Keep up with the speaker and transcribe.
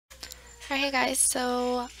Alright, hey guys,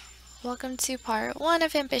 so welcome to part 1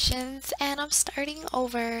 of Ambitions, and I'm starting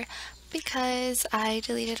over because I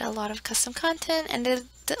deleted a lot of custom content and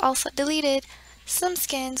also deleted some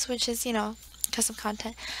skins, which is, custom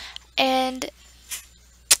content. And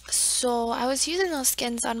so I was using those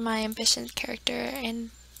skins on my Ambitions character,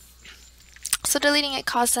 and so deleting it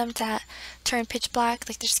caused them to turn pitch black,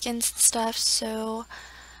 like their skins and stuff. So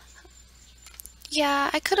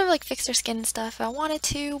yeah, I could have fixed their skin and stuff if I wanted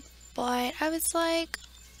to, but I was like,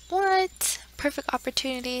 what perfect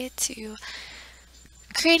opportunity to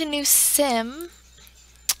create a new sim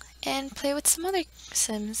and play with some other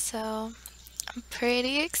sims, so I'm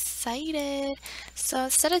pretty excited. So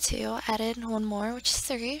instead of 2, I added one more, which is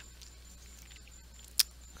 3.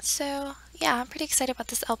 So yeah, I'm pretty excited about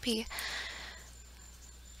this LP.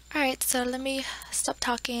 Alright, so let me stop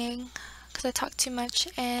talking because I talk too much,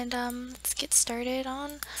 and let's get started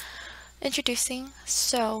on introducing.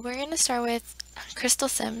 So we're going to start with Crystal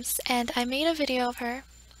Sims, and I made a video of her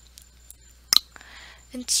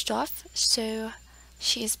and stuff. So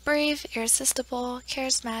she is brave, irresistible,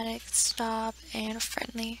 charismatic, snob, and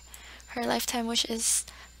friendly. Her lifetime wish is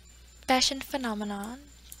fashion phenomenon.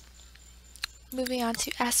 Moving on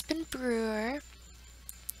to Aspen Brewer.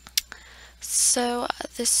 So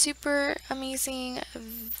the super amazing,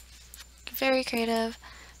 very creative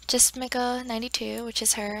Justmika92, which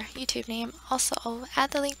is her YouTube name. Also, I'll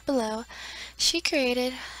add the link below. She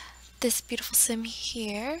created this beautiful sim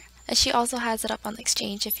here, and she also has it up on the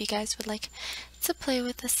exchange if you guys would like to play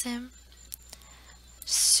with the sim.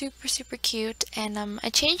 Super cute, and I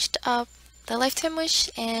changed up the lifetime wish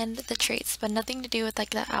and the traits, but nothing to do with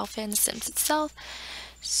the outfit and the sims itself.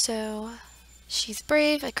 So she's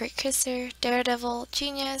brave, a great kisser, daredevil,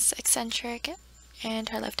 genius, eccentric, and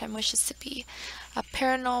her lifetime wish is to be a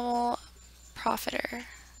paranormal profiter.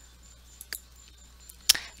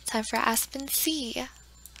 Time for Aspen C.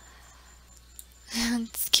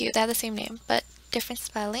 It's cute, they have the same name, but different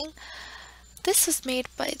spelling. This was made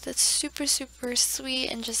by the super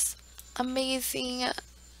sweet and just amazing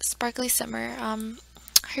Sparkly Simmer.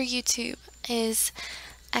 Her YouTube is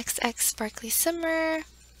XX Sparkly Simmer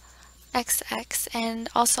XX, and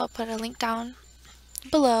also I'll put a link down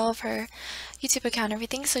below of her YouTube account and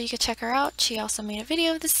everything, so you can check her out. She also made a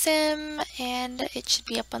video of the sim, and it should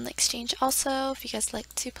be up on the exchange also if you guys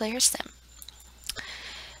like to play her sim.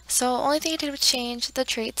 So only thing I did was change the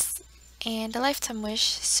traits and the lifetime wish.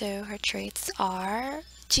 So her traits are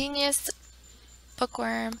genius,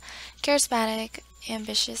 bookworm, charismatic,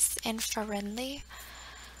 ambitious, and friendly.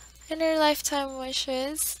 And her lifetime wish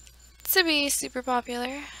is to be super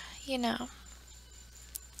popular,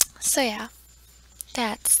 So yeah,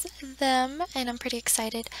 that's them, and I'm pretty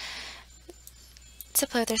excited to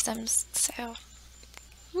play with their sims. So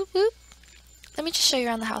whoop whoop. Let me just show you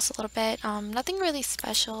around the house a little bit. Nothing really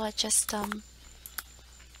special. I just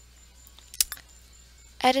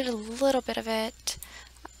edited a little bit of it.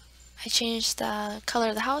 I changed the color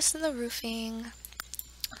of the house and the roofing.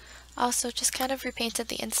 Also just kind of repainted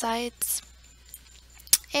the insides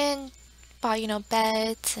and bought,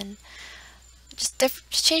 beds, and just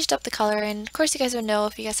changed up the color. And of course you guys would know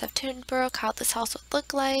if you guys have Toonbrook how this house would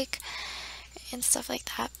look like and stuff like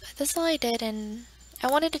that. But that's all I did, and I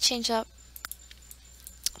wanted to change up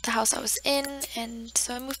the house I was in, and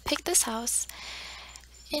so I picked this house,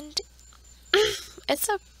 and it's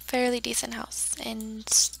a fairly decent house, and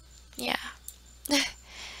yeah.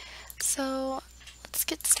 So let's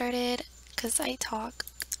get started because I talk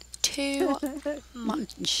too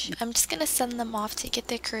much. I'm just gonna send them off to get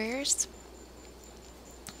their careers.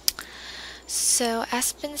 So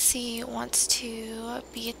Aspen C wants to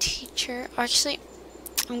be a teacher, or actually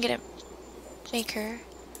I'm gonna make her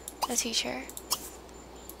a teacher.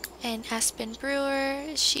 And Aspen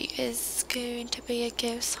Brewer, she is going to be a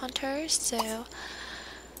ghost hunter, so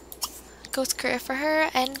ghost career for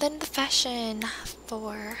her. And then the fashion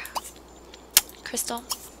for Crystal.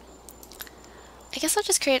 I guess I'll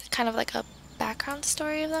just create kind of like a background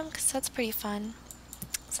story of them, because that's pretty fun,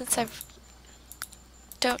 since I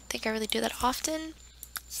don't think I really do that often.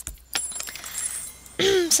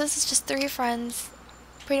 So this is just 3 friends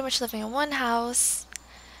pretty much living in one house,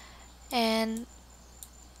 and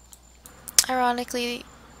ironically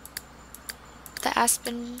the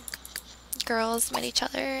Aspen girls met each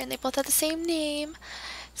other and they both had the same name,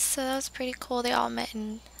 so that was pretty cool. They all met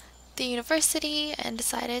in the university and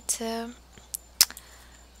decided to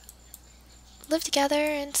live together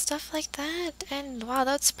and stuff like that. And wow,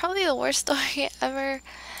 that's probably the worst story ever.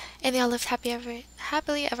 And they all lived happily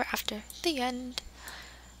ever after. The end.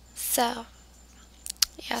 So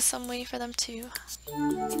yeah, so I'm waiting for them to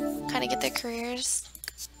kind of get their careers.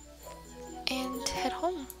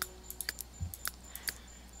 home.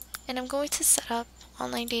 And I'm going to set up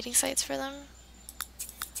online dating sites for them.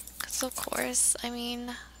 Because of course, I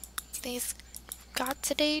mean, they've got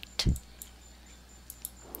to date.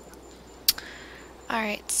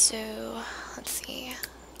 Alright, so let's see.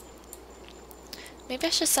 Maybe I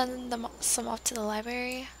should send them some off to the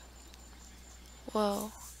library.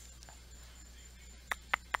 Whoa.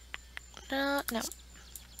 No.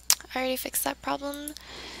 I already fixed that problem.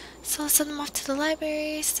 So I'll send them off to the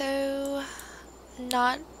library so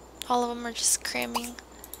not all of them are just cramming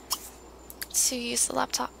to use the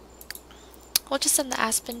laptop. We'll just send the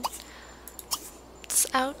Aspen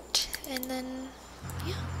out and then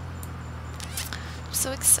yeah. I'm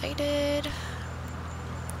so excited.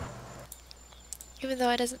 Even though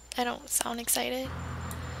I don't sound excited.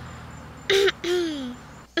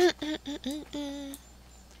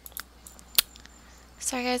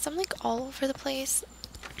 Sorry guys, I'm like all over the place.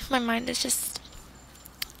 My mind is just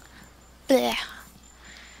bleh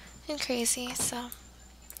and crazy, so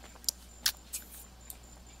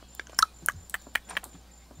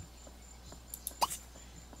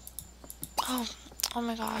oh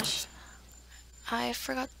my gosh. I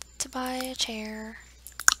forgot to buy a chair.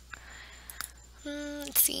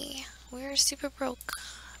 Let's see. We're super broke.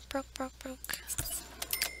 Broke.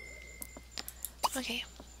 Okay.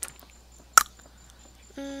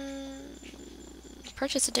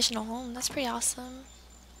 Purchase additional home. That's pretty awesome.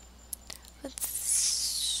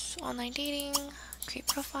 Let's online dating. Create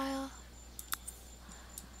profile.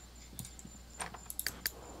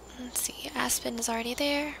 Let's see. Aspen is already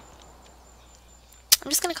there. I'm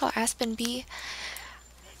just gonna call it Aspen B.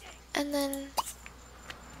 And then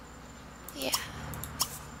yeah.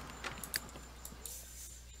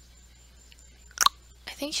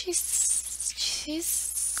 I think she's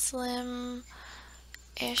slim-ish.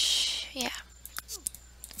 Yeah.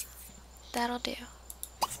 That'll do.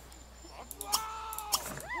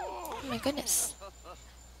 Oh my goodness.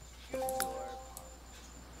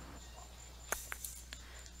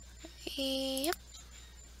 Yep.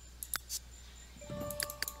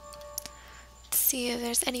 Let's see if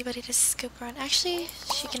there's anybody to scoop around. Actually,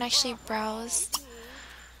 she can actually browse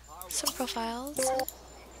some profiles.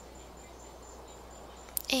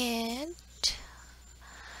 And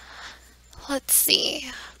let's see.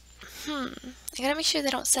 I gotta make sure they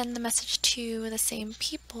don't send the message to the same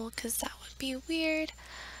people because that would be weird.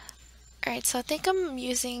 Alright, so I think I'm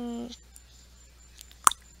using,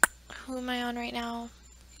 who am I on right now?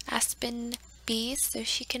 Aspen B, so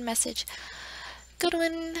she can message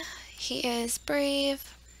Goodwin. He is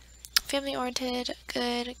brave, family oriented,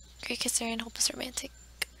 good, great kisser, and hopeless romantic.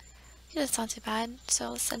 He doesn't sound too bad, so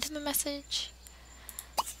I'll send him a message.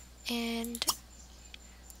 And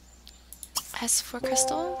as for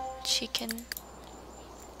Crystal, she can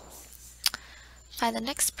find the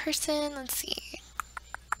next person. Let's see.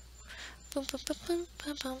 Boom.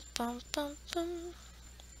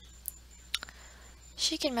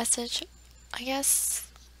 She can message, I guess,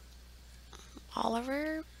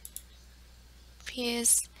 Oliver. He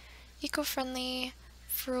is eco-friendly,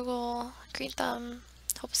 frugal, green thumb,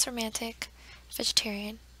 hopeless romantic,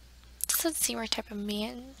 vegetarian. This doesn't seem our type of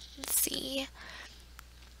man. Let's see.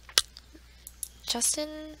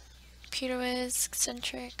 Justin, Peter is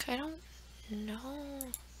eccentric. I don't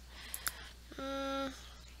know.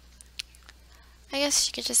 I guess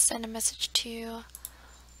you could just send a message to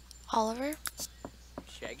Oliver.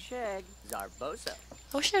 Shag, Zarbosa.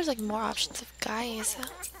 I wish there was like more options of guys.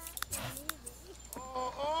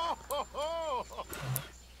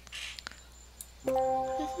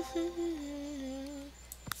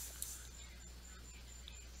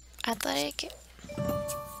 Athletic.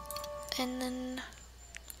 And then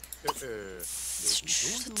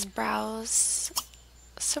let's browse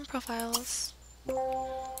some profiles.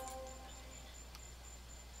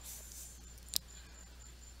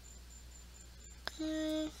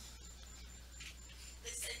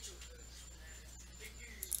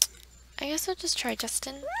 I guess I'll just try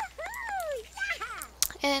Justin.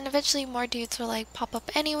 And eventually more dudes will like pop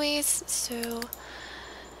up anyways, so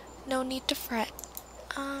no need to fret.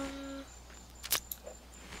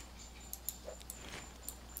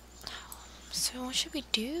 So what should we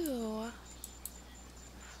do?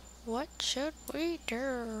 What should we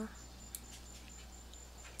do?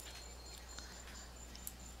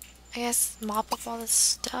 I guess mop up all this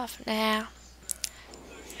stuff. Nah.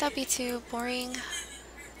 That'd be too boring.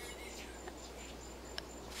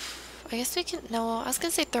 I guess we can, no, I was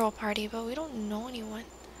gonna say throw a party, but we don't know anyone.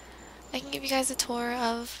 I can give you guys a tour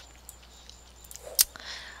of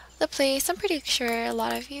the place. I'm pretty sure a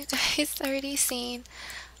lot of you guys already seen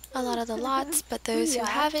a lot of the lots, but those who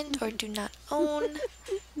haven't or do not own,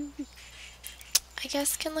 I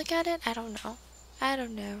guess can look at it. I don't know. I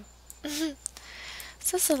don't know.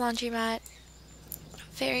 So this is a laundromat.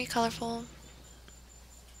 Very colorful.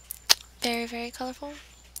 Very, very colorful.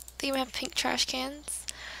 They even have pink trash cans.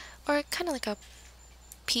 Or kind of like a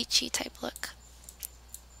peachy type look.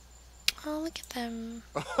 Oh, look at them.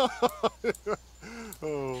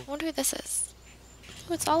 I wonder who this is.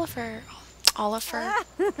 Oh, it's Oliver. Oliver.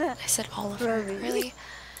 I said Oliver. Really?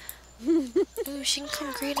 Ooh, she can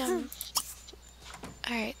come greet him.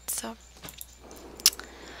 Alright, so.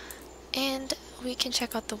 And we can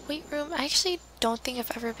check out the weight room. I actually don't think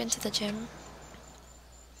I've ever been to the gym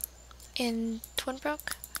in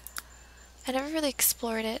Twinbrook. I never really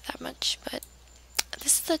explored it that much, but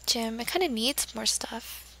this is the gym. It kind of needs more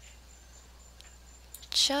stuff.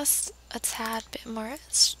 Just a tad bit more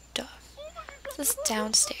stuff. This is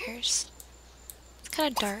downstairs. It's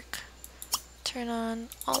kind of dark. Turn on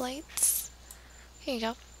all lights. Here you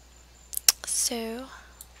go. So,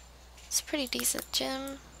 it's a pretty decent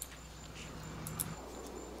gym.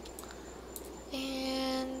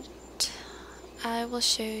 And I will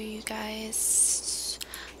show you guys,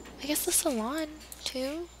 I guess, the salon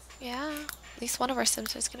too. Yeah, at least one of our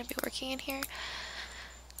Sims is going to be working in here.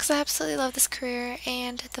 Because I absolutely love this career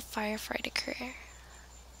and the firefighter career.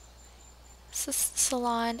 This is the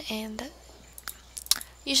salon, and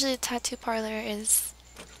usually the tattoo parlor is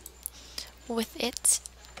with it.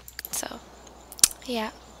 So,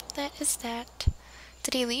 yeah, that is that.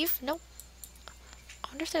 Did he leave? Nope. I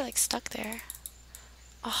wonder if they're like stuck there.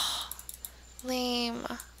 Oh, lame.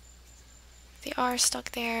 They are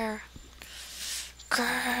stuck there.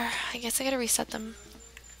 Grr. I guess I gotta reset them.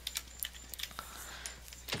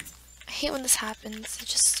 I hate when this happens. It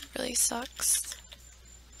just really sucks.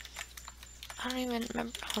 I don't even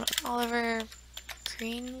remember. Hold on. Oliver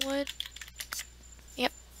Greenwood?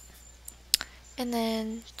 Yep. And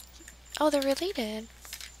then... oh, they're related.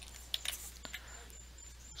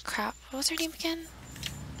 Crap. What was her name again?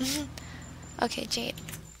 Okay, Jade.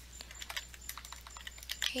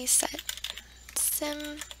 Reset.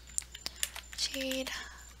 Sim. Jade.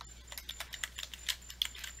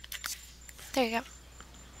 There you go.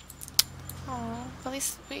 Oh, at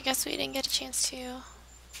least I guess we didn't get a chance to.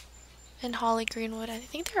 And Holly Greenwood, I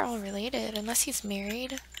think they're all related, unless he's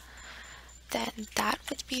married. Then that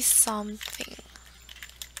would be something.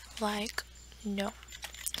 Like, no.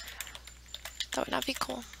 That would not be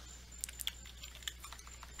cool.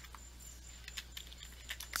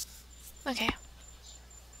 Okay.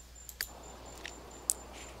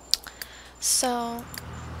 So,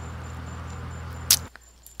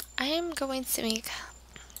 I am going to make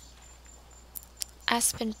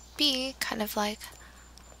Aspen B kind of like,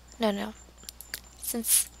 no.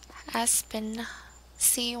 Since Aspen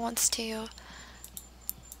C wants to,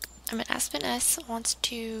 Aspen S wants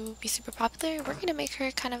to be super popular, we're gonna make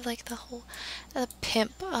her kind of like the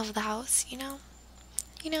pimp of the house, you know?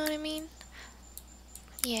 You know what I mean?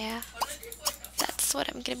 Yeah. That's what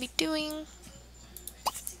I'm gonna be doing.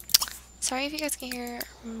 Sorry if you guys can hear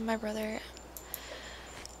my brother.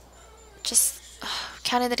 Just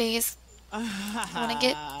counting the days. I want to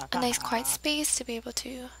get a nice quiet space to be able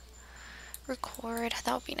to record.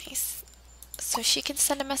 That would be nice. So she can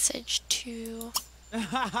send a message to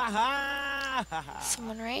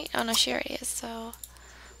someone, right? Oh no, she already is. So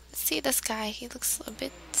let's see this guy. He looks a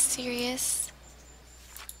bit serious.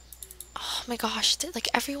 Oh my gosh, like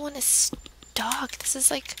everyone is stuck. This is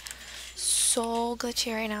like so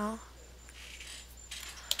glitchy right now.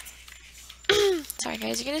 Sorry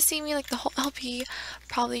guys, you're gonna see me like the whole LP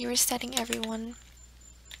probably resetting everyone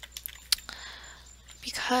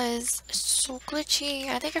because it's so glitchy.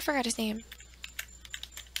 I think I forgot his name.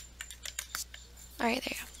 Alright,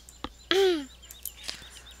 there you go.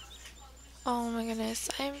 Oh my goodness,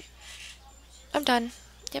 I'm done.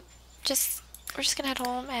 Yep, we're just gonna head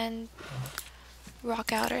home and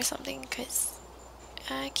rock out or something because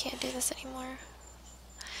I can't do this anymore.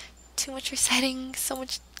 Too much resetting, so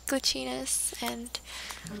much glitchiness, and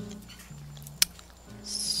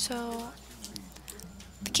so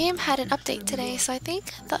the game had an update today, so I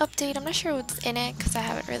think the update, I'm not sure what's in it because I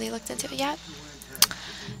haven't really looked into it yet,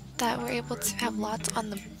 that we're able to have lots on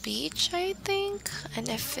the beach, I think, and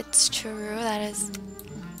if it's true, that is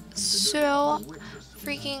so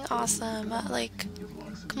freaking awesome. Like,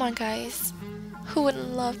 come on guys, who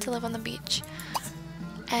wouldn't love to live on the beach?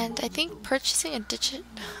 And I think purchasing additional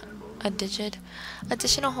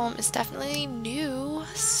home is definitely new,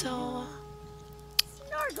 so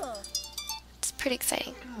it's pretty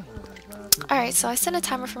exciting. Alright, so I set a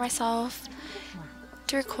timer for myself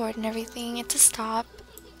to record and everything and to stop.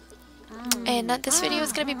 And this video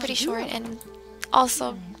is gonna be pretty short and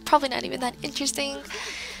also probably not even that interesting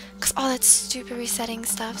because all that stupid resetting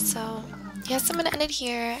stuff. So yes, I'm gonna end it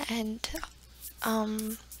here and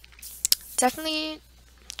definitely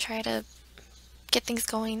try to get things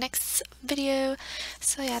going next video.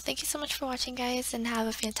 So yeah, thank you so much for watching, guys, and have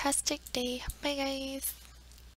a fantastic day. Bye, guys.